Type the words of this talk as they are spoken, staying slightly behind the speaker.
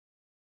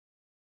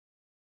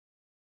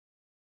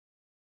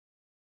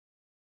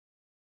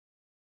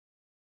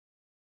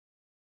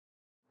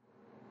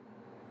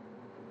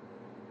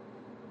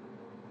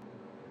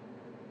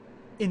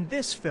In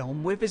this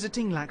film, we're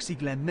visiting Laxey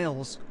Glen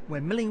Mills,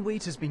 where milling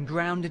wheat has been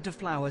ground into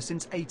flour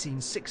since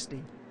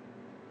 1860.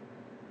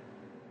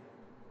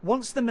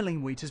 Once the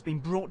milling wheat has been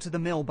brought to the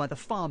mill by the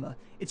farmer,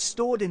 it's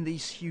stored in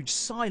these huge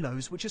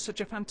silos, which are such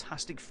a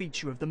fantastic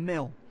feature of the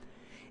mill.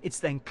 It's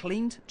then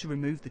cleaned to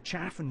remove the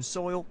chaff and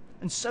soil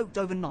and soaked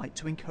overnight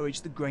to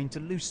encourage the grain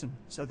to loosen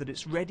so that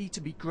it's ready to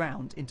be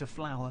ground into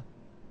flour.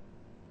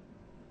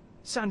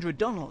 Sandra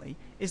Donnelly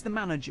is the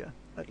manager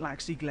at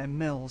Laxey Glen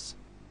Mills.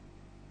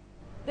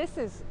 This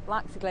is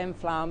Laxey Glen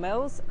Flour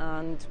Mills,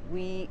 and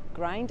we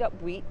grind up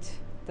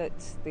wheat that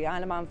the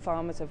Isle of Man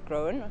farmers have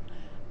grown,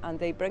 and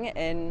they bring it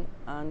in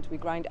and we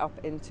grind it up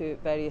into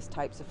various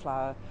types of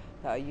flour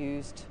that are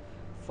used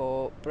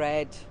for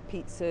bread,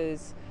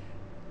 pizzas,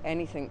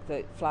 anything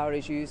that flour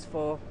is used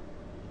for.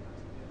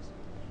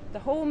 The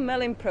whole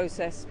milling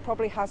process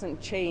probably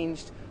hasn't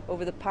changed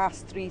over the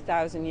past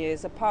 3,000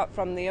 years, apart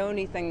from the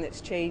only thing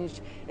that's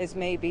changed is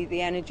maybe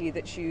the energy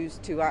that's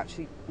used to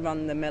actually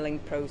run the milling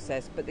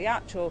process. But the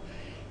actual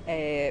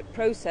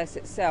process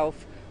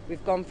itself,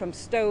 we've gone from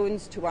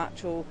stones to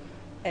actual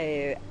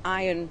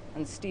iron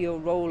and steel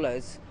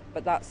rollers,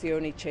 but that's the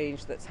only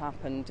change that's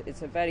happened.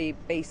 It's a very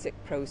basic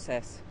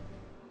process.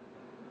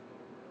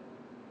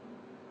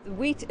 The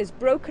wheat is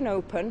broken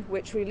open,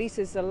 which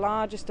releases the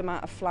largest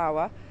amount of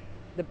flour.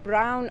 The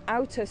brown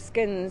outer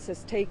skins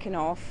is taken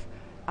off,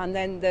 and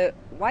then the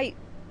white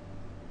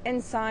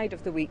inside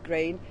of the wheat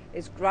grain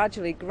is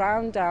gradually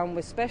ground down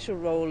with special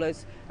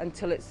rollers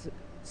until it's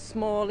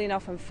small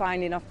enough and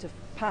fine enough to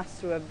pass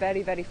through a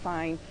very, very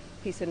fine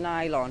piece of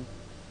nylon.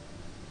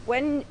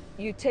 When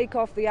you take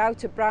off the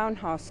outer brown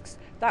husks,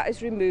 that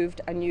is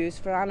removed and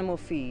used for animal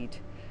feed.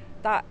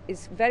 That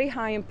is very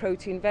high in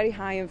protein, very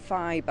high in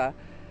fibre,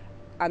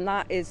 and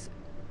that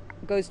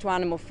goes to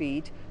animal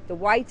feed. The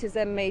white is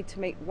then made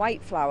to make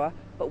white flour,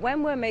 but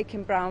when we're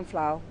making brown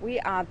flour, we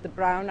add the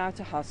brown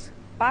outer husk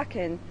back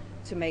in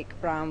to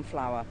make brown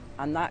flour,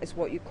 and that is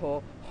what you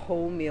call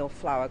wholemeal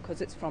flour,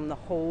 because it's from the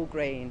whole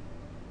grain.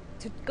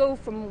 To go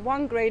from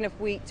one grain of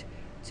wheat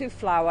to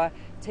flour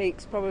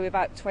takes probably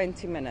about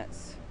 20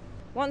 minutes.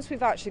 Once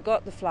we've actually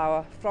got the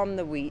flour from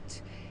the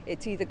wheat,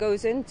 it either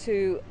goes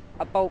into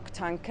a bulk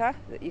tanker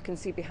that you can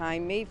see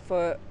behind me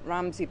for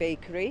Ramsey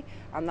Bakery,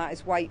 and that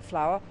is white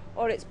flour,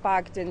 or it's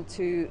bagged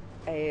into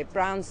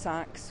brown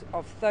sacks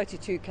of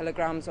 32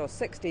 kilograms or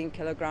 16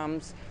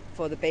 kilograms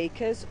for the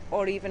bakers,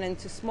 or even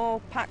into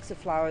small packs of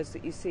flours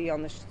that you see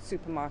on the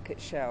supermarket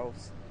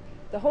shelves.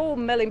 The whole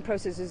milling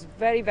process is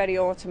very, very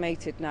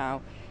automated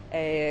now,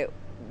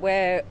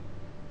 where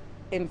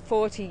in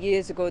 40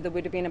 years ago there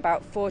would have been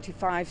about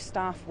 45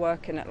 staff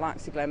working at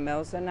Laxey Glen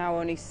Mills. There are now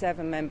only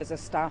 7 members of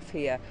staff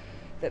here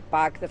that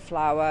bag the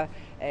flour,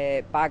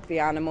 bag the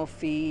animal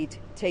feed,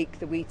 take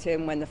the wheat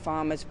in when the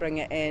farmers bring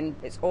it in.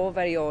 It's all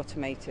very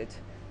automated.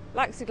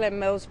 Laxey Glen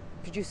Mills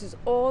produces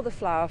all the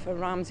flour for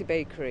Ramsey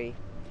Bakery.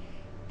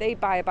 They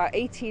buy about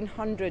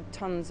 1,800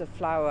 tonnes of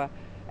flour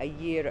a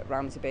year at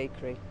Ramsey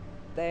Bakery.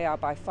 They are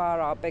by far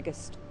our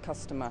biggest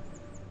customer.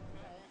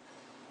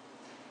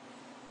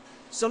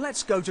 So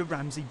let's go to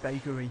Ramsey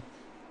Bakery.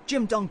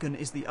 Jim Duncan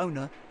is the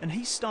owner, and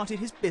he started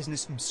his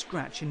business from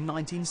scratch in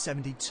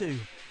 1972.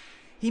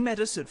 He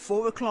met us at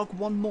 4 o'clock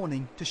one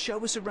morning to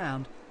show us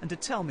around and to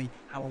tell me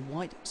how a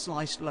white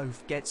sliced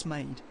loaf gets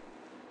made.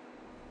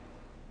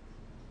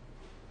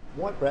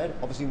 White bread,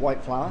 obviously white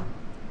flour,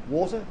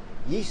 water,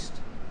 yeast,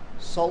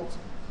 salt,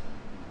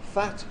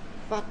 fat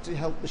to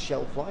help the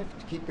shelf life,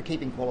 to keep the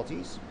keeping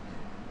qualities,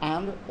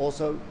 and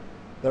also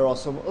there are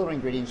some other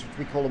ingredients which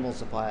we call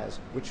emulsifiers,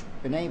 which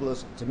enable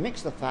us to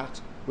mix the fat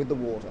with the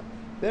water.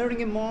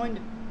 Bearing in mind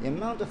the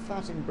amount of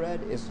fat in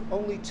bread is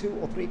only 2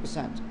 or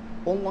 3%.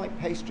 Unlike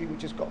pastry,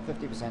 which has got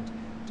 50%.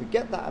 To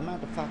get that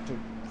amount of fat to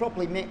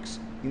properly mix,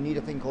 you need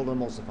a thing called an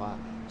emulsifier.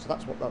 So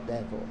that's what that's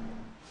there for.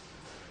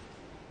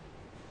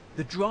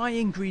 The dry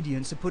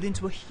ingredients are put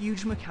into a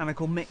huge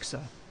mechanical mixer.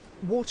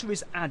 Water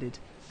is added,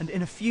 and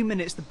in a few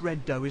minutes the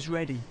bread dough is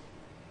ready.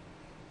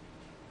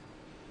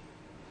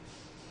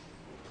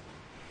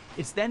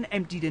 It's then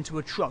emptied into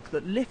a truck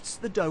that lifts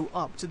the dough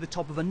up to the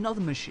top of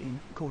another machine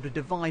called a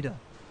divider.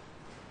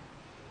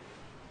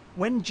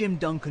 When Jim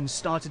Duncan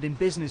started in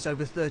business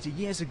over 30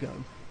 years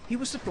ago, he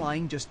was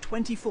supplying just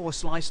 24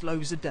 sliced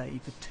loaves a day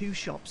for 2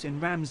 shops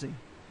in Ramsey.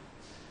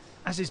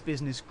 As his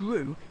business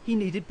grew, he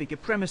needed bigger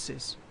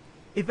premises.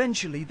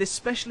 Eventually, this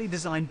specially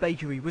designed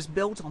bakery was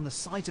built on the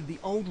site of the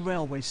old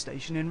railway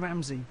station in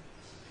Ramsey.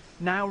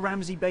 Now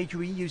Ramsey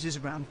Bakery uses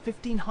around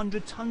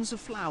 1,500 tonnes of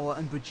flour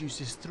and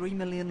produces 3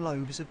 million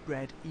loaves of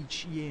bread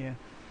each year.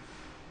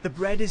 The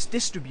bread is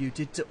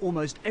distributed to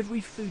almost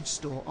every food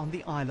store on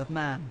the Isle of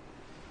Man.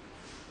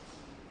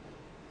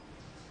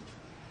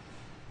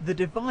 The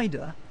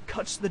divider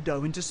cuts the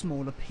dough into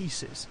smaller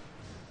pieces.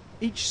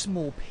 Each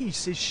small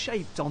piece is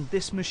shaped on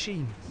this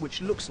machine,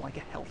 which looks like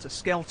a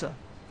helter-skelter.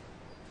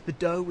 The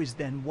dough is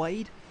then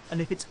weighed,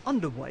 and if it's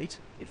underweight,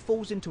 it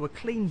falls into a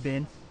clean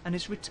bin and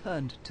is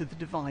returned to the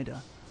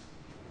divider.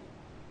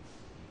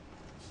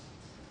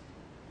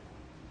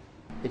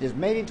 It is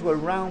made into a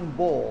round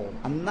ball,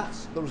 and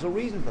there's a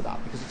reason for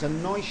that, because it's a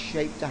nice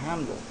shape to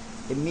handle.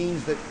 It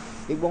means that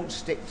it won't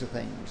stick to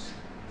things.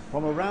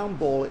 From a round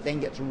ball, it then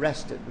gets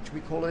rested, which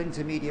we call an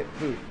intermediate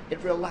proof. It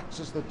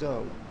relaxes the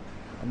dough,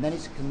 and then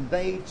it's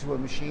conveyed to a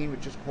machine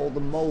which is called the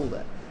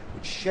moulder,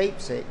 which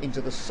shapes it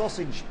into the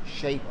sausage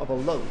shape of a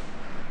loaf,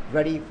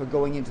 ready for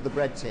going into the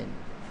bread tin.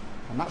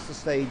 And that's the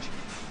stage.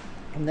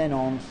 From then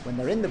on, when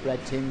they're in the bread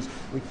tins,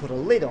 we put a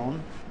lid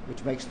on,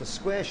 which makes the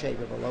square shape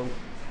of a loaf,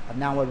 and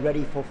now we're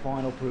ready for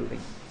final proving.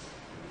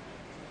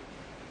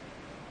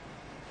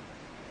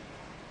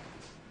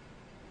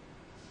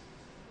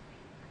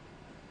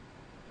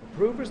 The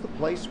prover is the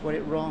place where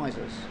it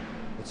rises.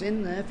 It's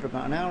in there for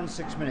about 1 hour and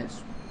 6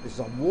 minutes. This is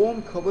a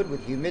warm cupboard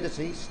with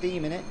humidity,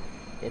 steam in it.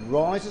 It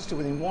rises to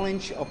within 1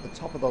 inch of the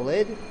top of the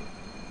lid.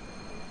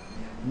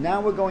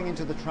 Now we're going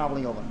into the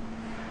travelling oven.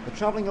 The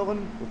travelling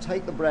oven will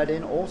take the bread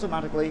in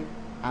automatically,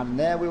 and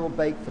there we will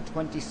bake for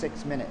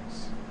 26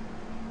 minutes.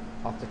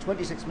 After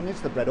 26 minutes,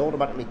 the bread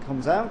automatically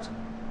comes out.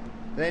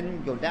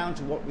 Then go down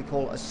to what we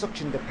call a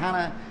suction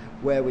depanner,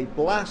 where we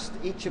blast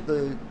each of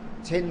the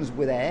tins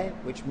with air,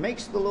 which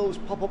makes the loaves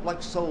pop up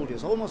like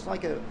soldiers, almost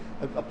like a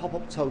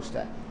pop-up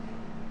toaster.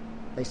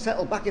 They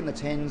settle back in the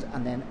tins,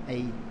 and then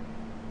a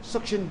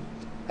suction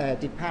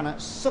depanner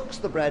sucks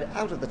the bread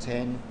out of the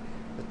tin.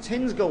 The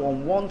tins go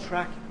on one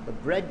track, the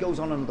bread goes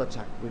on another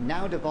track. We've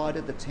now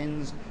divided the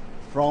tins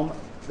from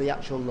the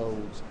actual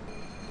loaves.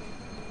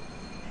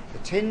 The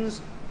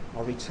tins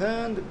are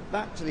returned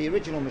back to the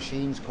original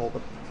machines called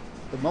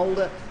the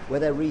moulder, where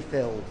they're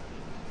refilled.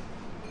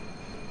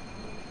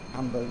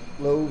 And the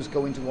loaves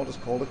go into what is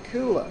called a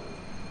cooler.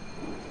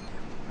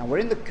 And we're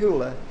in the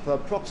cooler for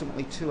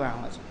approximately 2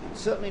 hours,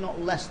 certainly not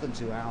less than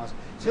 2 hours,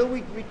 till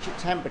we reach a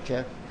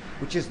temperature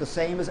which is the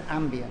same as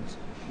ambient,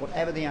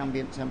 whatever the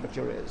ambient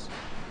temperature is.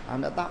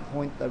 And at that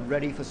point, they're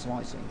ready for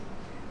slicing.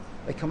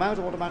 They come out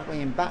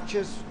automatically in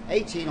batches,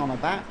 18 on a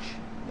batch.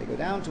 They go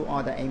down to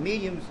either a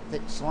medium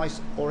thick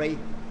slice or a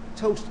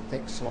toast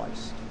thick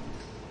slice.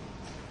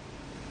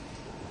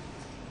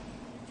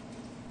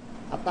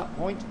 At that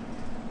point,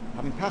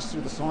 having passed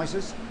through the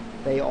slices,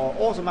 they are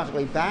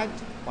automatically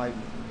bagged by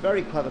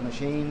very clever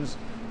machines.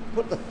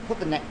 Put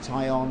the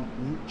necktie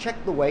on,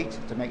 check the weight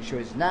to make sure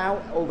it's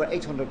now over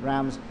 800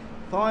 grams,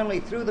 finally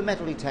through the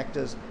metal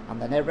detectors,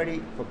 and then they're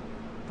ready for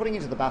putting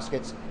into the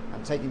baskets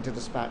and taking to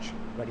dispatch,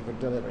 ready for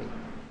delivery.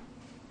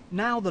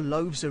 Now the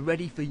loaves are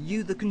ready for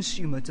you, the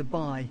consumer, to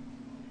buy.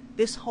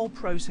 This whole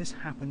process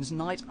happens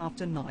night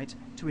after night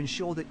to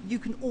ensure that you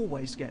can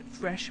always get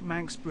fresh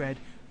Manx bread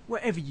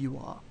wherever you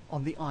are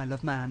on the Isle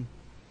of Man.